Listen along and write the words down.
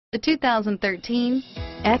The 2013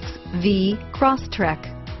 XV Crosstrek.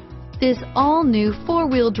 This all-new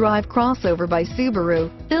four-wheel drive crossover by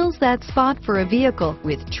Subaru fills that spot for a vehicle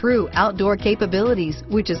with true outdoor capabilities,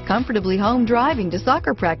 which is comfortably home driving to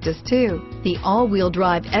soccer practice too. The all-wheel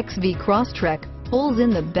drive XV Crosstrek pulls in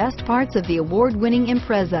the best parts of the award-winning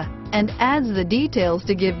Impreza and adds the details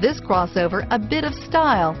to give this crossover a bit of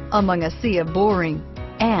style among a sea of boring.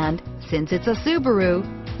 And since it's a Subaru,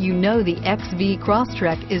 you know the XV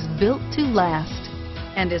Crosstrek is built to last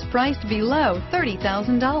and is priced below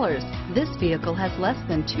 $30,000. This vehicle has less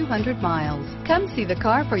than 200 miles. Come see the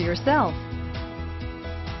car for yourself.